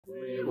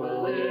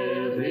will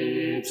live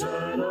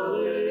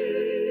eternally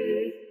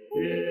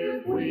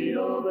if we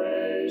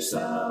obey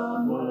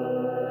sound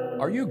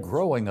words. Are you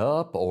growing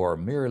up or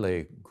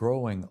merely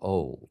growing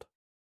old?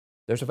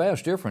 There's a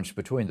vast difference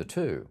between the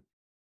two.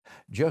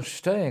 Just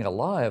staying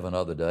alive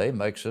another day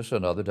makes us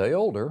another day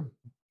older,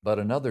 but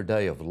another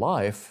day of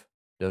life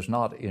does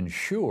not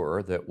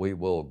ensure that we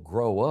will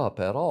grow up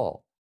at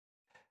all.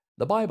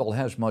 The Bible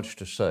has much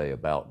to say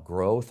about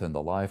growth in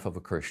the life of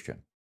a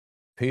Christian.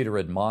 Peter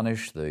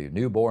admonished the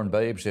newborn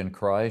babes in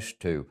Christ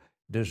to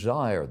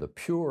desire the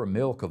pure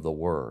milk of the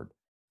Word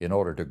in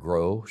order to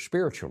grow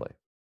spiritually.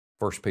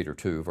 1 Peter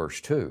 2, verse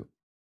 2.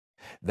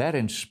 That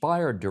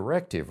inspired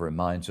directive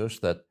reminds us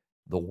that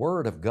the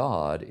Word of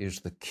God is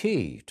the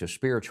key to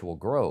spiritual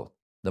growth,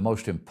 the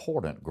most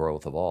important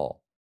growth of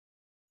all.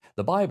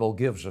 The Bible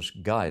gives us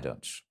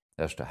guidance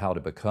as to how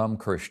to become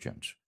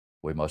Christians.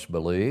 We must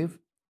believe,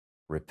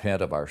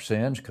 repent of our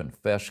sins,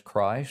 confess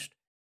Christ,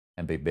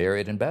 and be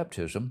buried in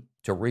baptism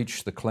to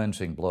reach the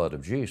cleansing blood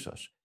of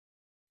Jesus.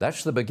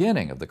 That's the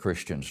beginning of the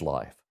Christian's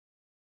life.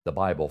 The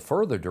Bible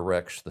further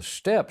directs the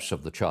steps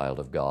of the child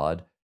of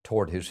God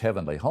toward his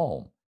heavenly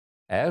home,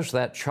 as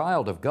that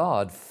child of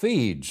God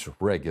feeds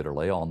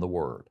regularly on the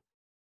Word.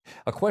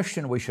 A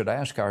question we should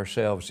ask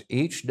ourselves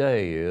each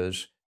day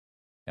is,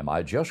 am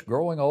I just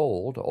growing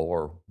old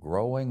or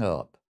growing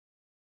up?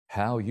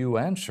 How you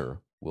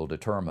answer will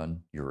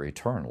determine your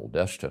eternal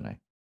destiny.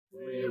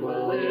 We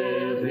will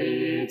live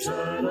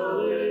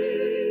eternally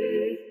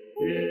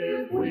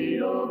if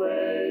we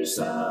obey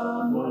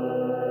sound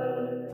words.